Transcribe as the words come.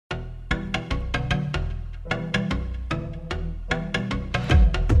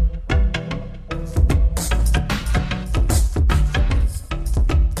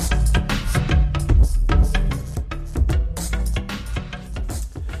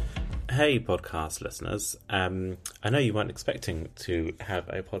Hey, podcast listeners. I know you weren't expecting to have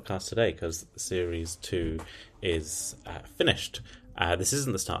a podcast today because Series 2 is finished. This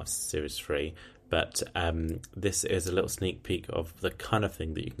isn't the start of Series 3, but this is a little sneak peek of the kind of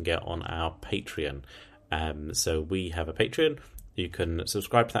thing that you can get on our Patreon. So we have a Patreon. You can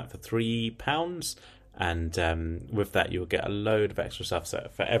subscribe to that for £3, and with that you'll get a load of extra stuff. So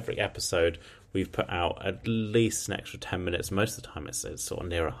for every episode we've put out at least an extra 10 minutes. Most of the time it's sort of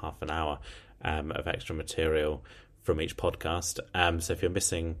near a half an hour of extra material from each podcast. So if you're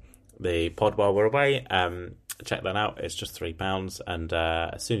missing the pod while we're away, check that out. It's just £3, and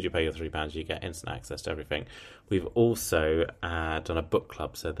as soon as you pay your £3 you get instant access to everything. We've also done a book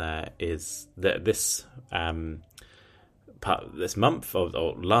club, so there is this month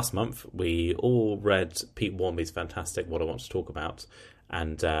or last month we all read Pete Warmby's fantastic What I Want to Talk About,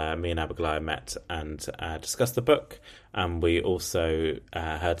 and me and Abigail met and discussed the book, and we also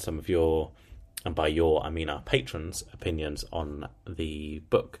heard some of your, and by your I mean our patrons, opinions on the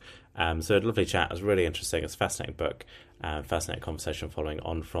book. So a lovely chat. It was really interesting. It's a fascinating book, fascinating conversation following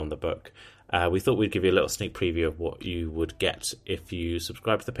on from the book. We thought we'd give you a little sneak preview of what you would get if you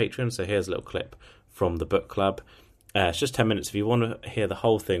subscribe to the Patreon. So here's a little clip from the book club. It's just 10 minutes. If you want to hear the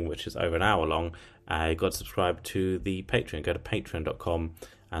whole thing, which is over an hour long, you've got to subscribe to the Patreon. Go to patreon.com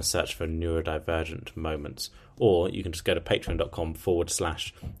and search for Neurodivergent Moments. Or you can just go to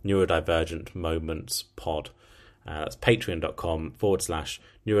patreon.com/Neurodivergent Moments pod. That's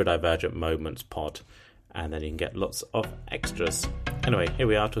patreon.com/Neurodivergent Moments pod. And then you can get lots of extras. Anyway, here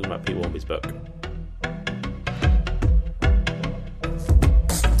we are talking about Pete Warmby's book.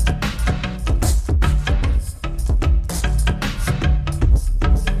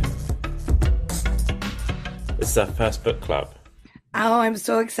 This is our first book club. Oh, I'm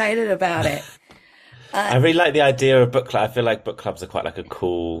so excited about it. I really like the idea of book club. I feel like book clubs are quite like a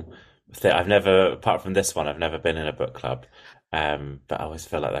cool thing. Apart from this one, I've never been in a book club. But I always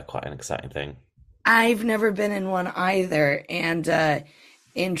feel like they're quite an exciting thing. I've never been in one either. And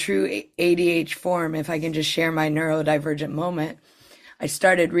in true ADH form, if I can just share my neurodivergent moment, I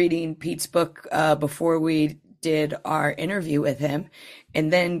started reading Pete's book before we did our interview with him,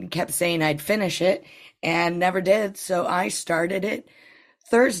 and then kept saying I'd finish it and never did. So I started it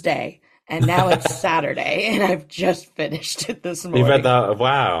Thursday, and now it's Saturday, and I've just finished it this morning. You read that?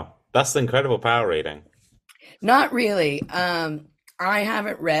 Wow. That's incredible power reading. Not really. I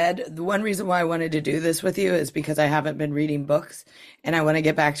haven't read. The one reason why I wanted to do this with you is because I haven't been reading books, and I want to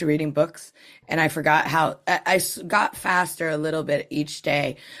get back to reading books. And I forgot how I got faster a little bit each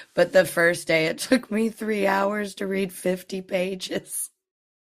day. But the first day, it took me 3 hours to read 50 pages.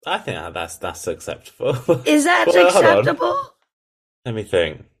 I think that's acceptable. Is that acceptable? Let me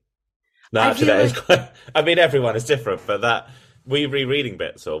think. No, actually, that is quite. I mean, everyone is different, but that. Were you rereading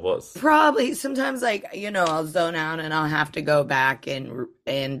bits or what's? Probably sometimes, like, I'll zone out and I'll have to go back and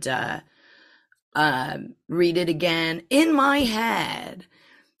read it again. In my head,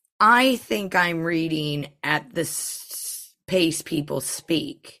 I think I'm reading at the pace people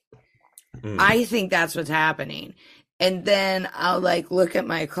speak. I think that's what's happening. And then I'll look at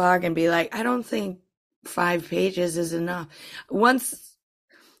my clock and be like, I don't think 5 pages is enough.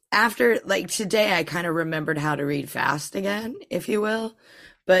 After today, I kind of remembered how to read fast again, if you will.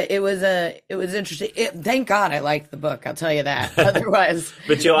 But it was interesting. Thank God I liked the book. I'll tell you that. Otherwise,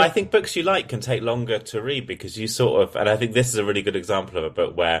 but I think books you like can take longer to read because you sort of, and I think this is a really good example of a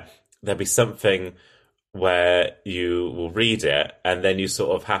book where there'll be something where you will read it and then you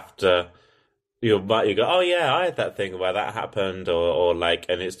sort of have to. You go, oh yeah, I had that thing where that happened, or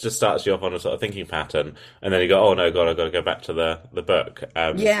and it just starts you off on a sort of thinking pattern, and then you go, oh no, God, I've got to go back to the book.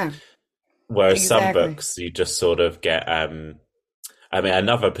 Yeah. Whereas exactly. Some books you just sort of get. I mean,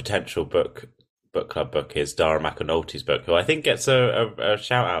 another potential book club book is Dara McAnulty's book, who I think gets a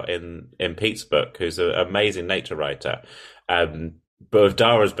shout out in Pete's book, who's an amazing nature writer. But with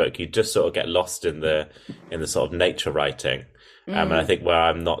Dara's book, you just sort of get lost in the sort of nature writing. And I think where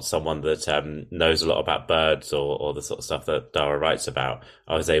I'm not someone that knows a lot about birds or the sort of stuff that Dara writes about,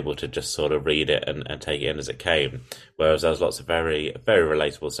 I was able to just sort of read it and take it in as it came. Whereas there was lots of very, very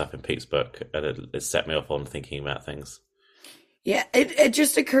relatable stuff in Pete's book, and it set me off on thinking about things. Yeah, it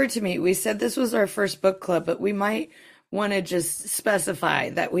just occurred to me. We said this was our first book club, but we might want to just specify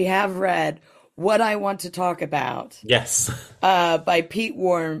that we have read What I Want to Talk About. Yes. By Pete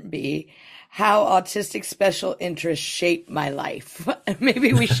Warmby. How Autistic Special Interests Shape My Life.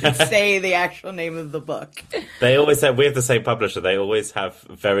 Maybe we should say the actual name of the book. They always have, we have the same publisher, they always have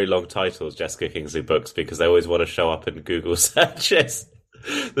very long titles, Jessica Kingsley Books, because they always want to show up in Google searches.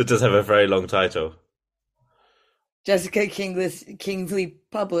 That does have a very long title. Jessica Kingsley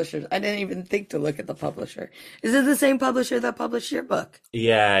Publishers. I didn't even think to look at the publisher. Is it the same publisher that published your book?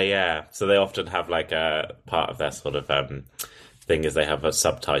 Yeah, yeah. So they often have like a part of their sort of thing is they have a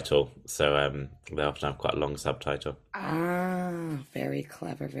subtitle. So they often have quite a long subtitle. Ah, very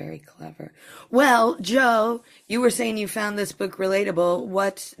clever, very clever. Well, Joe, you were saying you found this book relatable.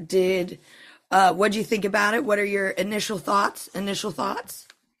 What did you think about it? What are your initial thoughts? Initial thoughts?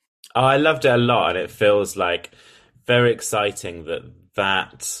 Oh, I loved it a lot, and it feels like very exciting that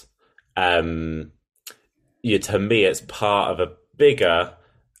yeah, to me, it's part of a bigger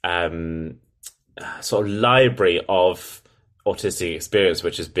um, sort of library of autistic experience,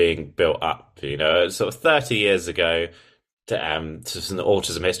 which is being built up. You know, sort of 30 years ago, to an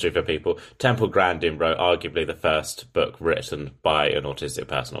autism history for people. Temple Grandin wrote arguably the first book written by an autistic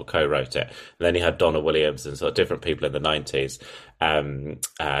person, or co-wrote it. And then you had Donna Williams and sort of different people in the 90s.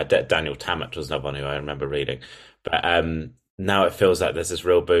 Daniel Tammet was another one who I remember reading. But now it feels like there's this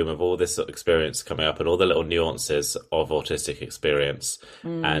real boom of all this sort of experience coming up and all the little nuances of autistic experience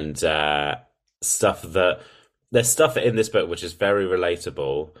and stuff that there's stuff in this book which is very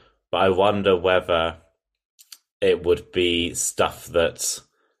relatable, but I wonder whether it would be stuff that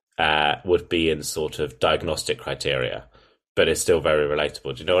would be in sort of diagnostic criteria, but it's still very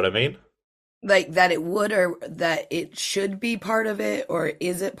relatable. Do you know what I mean? Like that it would or that it should be part of it, or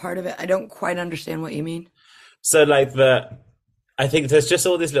is it part of it? I don't quite understand what you mean. So like I think there's just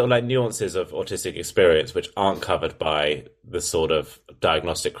all these little like nuances of autistic experience which aren't covered by the sort of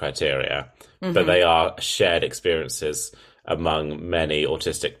diagnostic criteria, but they are shared experiences among many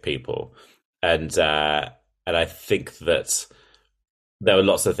autistic people. And I think that there were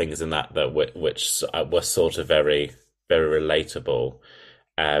lots of things in that which were sort of very, very relatable.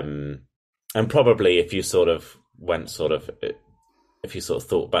 And probably if you sort of if you sort of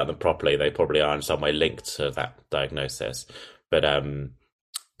thought about them properly, they probably are in some way linked to that diagnosis. But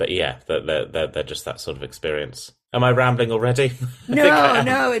yeah, they're just that sort of experience. Am I rambling already?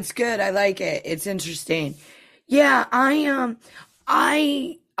 No, it's good. I like it. It's interesting. Yeah, I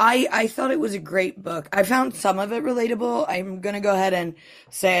thought it was a great book. I found some of it relatable. I'm gonna go ahead and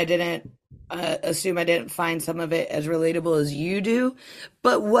say I didn't assume I didn't find some of it as relatable as you do.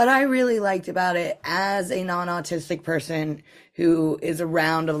 But what I really liked about it as a non-autistic person who is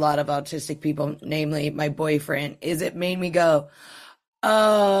around a lot of autistic people, namely my boyfriend, is it made me go,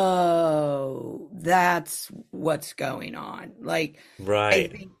 oh, that's what's going on. Like, I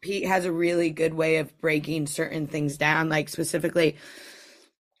Right. think Pete has a really good way of breaking certain things down. Like, specifically,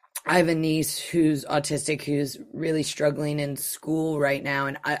 I have a niece who's autistic who's really struggling in school right now.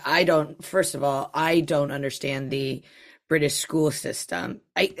 And I don't, first of all, I don't understand the British school system.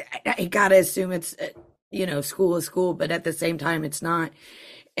 I gotta assume it's, school is school, but at the same time, it's not.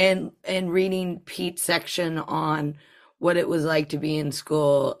 And reading Pete's section on what it was like to be in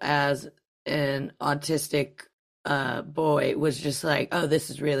school as an autistic boy was just like, oh, this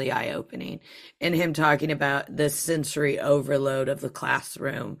is really eye-opening. And him talking about the sensory overload of the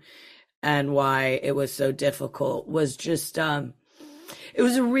classroom and why it was so difficult was just it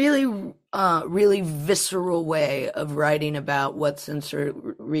was a really really visceral way of writing about what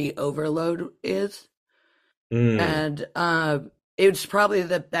sensory overload is. Mm. And it's probably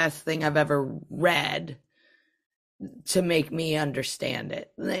the best thing I've ever read to make me understand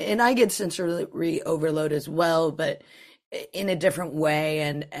it. And I get sensory overload as well, but in a different way.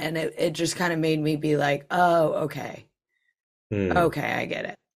 And it just kind of made me be like, oh, okay. Mm. Okay, I get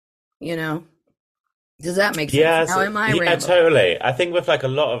it. You know? Does that make sense? Yes, Now am I yeah, rambling? totally. I think with like a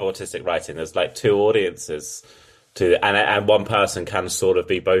lot of autistic writing, there's like two audiences and one person can sort of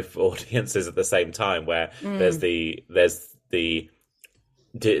be both audiences at the same time. Where Mm, there's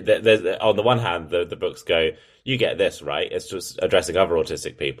on the one hand, the books go, you get this right. It's just addressing other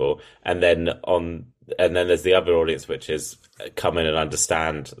autistic people, and then there's the other audience, which is come in and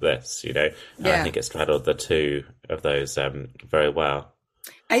understand this, you know. And I yeah. think it's straddled the two of those very well.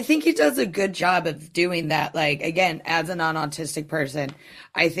 I think he does a good job of doing that. Like, again, as a non-autistic person,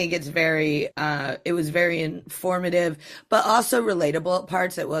 I think it was very informative, but also relatable at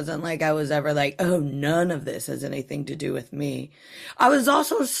parts. It wasn't like I was ever like, oh, none of this has anything to do with me. I was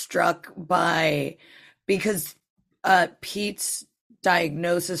also struck because Pete's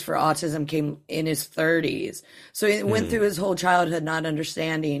diagnosis for autism came in his 30s. So he went through Mm. his whole childhood not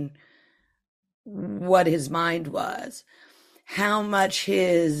understanding what his mind was, how much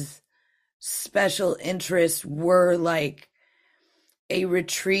his special interests were like a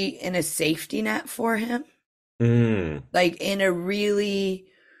retreat and a safety net for him, Mm. like in a really,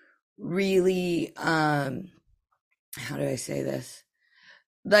 really, how do I say this?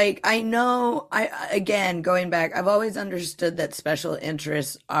 Like, I know, again, going back, I've always understood that special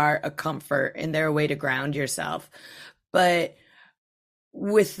interests are a comfort and they're a way to ground yourself. But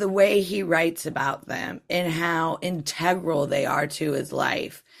with the way he writes about them and how integral they are to his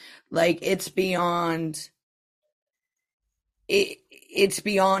life, like, it's beyond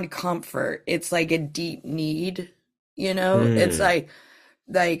comfort. It's like a deep need, you know? It's Mm,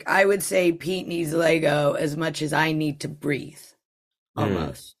 like I would say Pete needs Lego as much as I need to breathe, mm.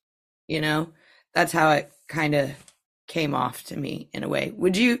 almost. You know? That's how it kind of came off to me in a way.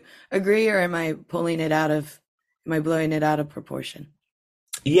 Would you agree, or am I blowing it out of proportion?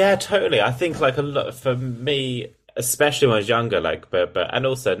 Yeah, totally. I think like a lot for me, especially when I was younger, like but and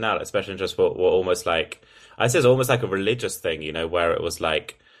also now, like, special interests were almost like I say it's almost like a religious thing, you know, where it was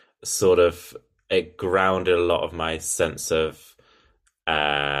like sort of it grounded a lot of my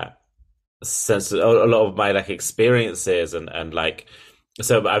uh a lot of my like experiences and like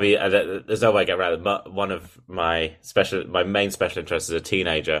so I mean there's no way I get around it. One of my main special interests as a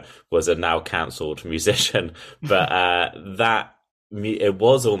teenager was a now cancelled musician, but that it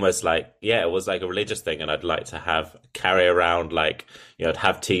was almost like yeah it was like a religious thing, and I'd like to have carry around like you know I'd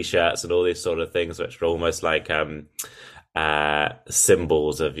have t-shirts and all these sort of things which were almost like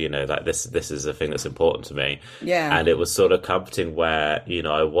symbols of you know like this is a thing that's important to me, Yeah. and it was sort of comforting where you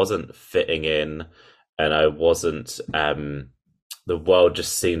know I wasn't fitting in and I wasn't the world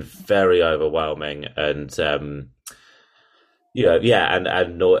just seemed very overwhelming and and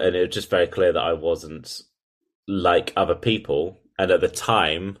it was just very clear that I wasn't like other people, and at the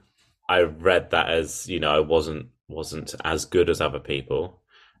time I read that as you know I wasn't as good as other people,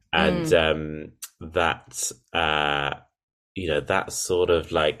 and Mm. that you know that sort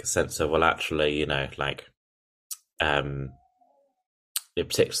of like sense of well actually you know like um in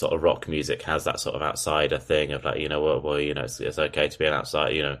particular sort of rock music has that sort of outsider thing of like you know well you know it's okay to be an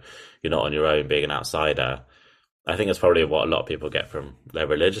outsider, you know you're not on your own being an outsider. I think it's probably what a lot of people get from their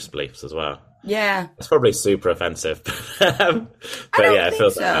religious beliefs as well. Yeah. It's probably super offensive, I but don't yeah, it think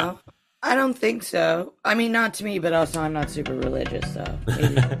feels like that. so. I don't think so. I mean, not to me, but also I'm not super religious, so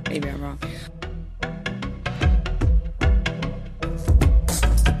maybe I'm wrong.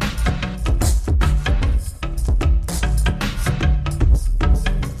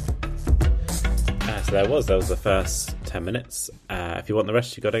 So that was the first 10 minutes. If you want the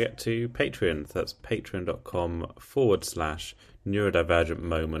rest, you got to get to Patreon. So that's patreon.com/neurodivergent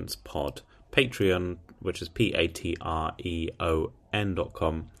moments pod. Patreon, which is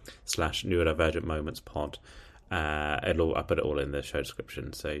patreon.com/neurodivergent moments pod. I put it all in the show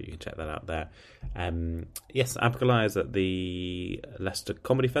description, so you can check that out there. Yes, Abigail is at the Leicester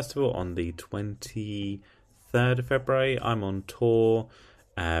Comedy Festival on the 23rd of February. I'm on tour.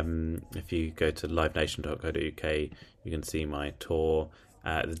 If you go to livenation.co.uk, you can see my tour.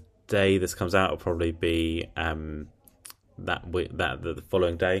 The day this comes out will probably be the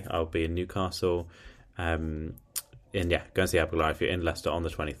following day. I'll be in Newcastle. And yeah, go and see Abigail if you're in Leicester on the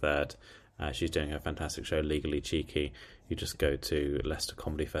 23rd. She's doing a fantastic show, Legally Cheeky. You just go to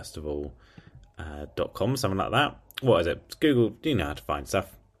leicestercomedyfestival.com, something like that. What is it? Google, you know how to find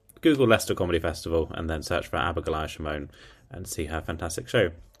stuff. Google Leicester Comedy Festival and then search for Abigail Shimon and see her fantastic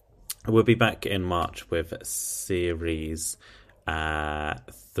show. We'll be back in March with series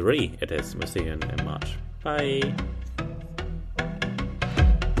 3. It is. We'll see you in March. Bye.